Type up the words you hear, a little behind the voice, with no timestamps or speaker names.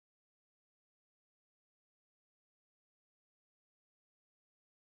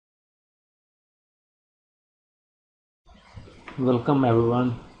Welcome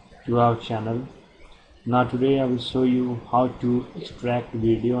everyone to our channel. Now today I will show you how to extract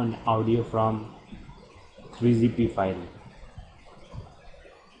video and audio from 3GP file.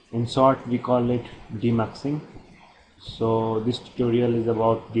 In short, we call it demuxing. So this tutorial is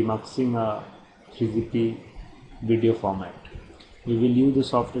about demuxing a 3GP video format. We will use the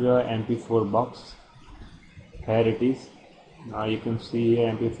software MP4 box. Here it is. Now you can see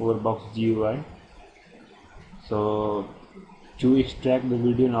here MP4 box GUI. So to extract the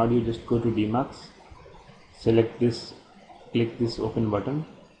video and audio, just go to demux, select this, click this open button.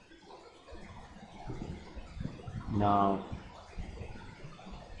 Now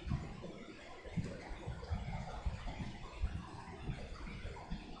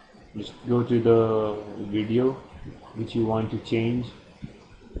just go to the video which you want to change.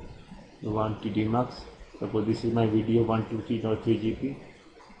 You want to demux. Suppose this is my video 123.3GP.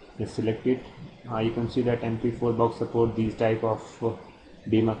 Just select it. You can see that MP4 box support these type of formats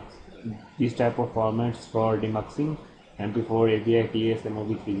for demuxing: MP4, AVI, TS,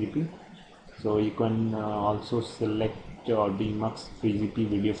 MOV, 3GP. So you can also select demux 3GP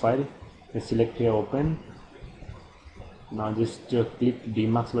video file. Just select here open. Now just click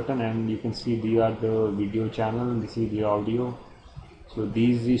demux button and you can see these are the video channel. This is the audio. So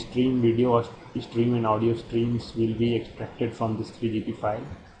these stream video or stream and audio streams will be extracted from this 3GP file,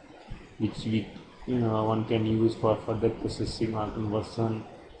 which one can use for further processing or conversion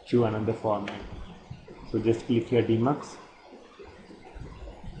to another format. So just click here demux.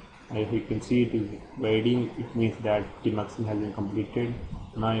 If you can see it is ready, it means that demuxing has been completed.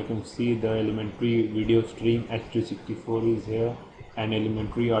 Now you can see the elementary video stream H264 is here, and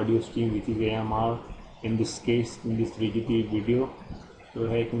elementary audio stream which is AMR in this case in this 3GP video. So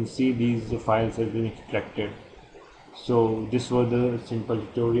here you can see these files have been extracted. So this was the simple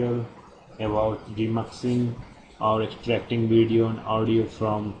tutorial about demuxing or extracting video and audio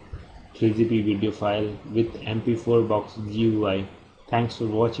from 3GP video file with MP4 box GUI. Thanks for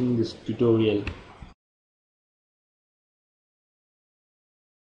watching this tutorial.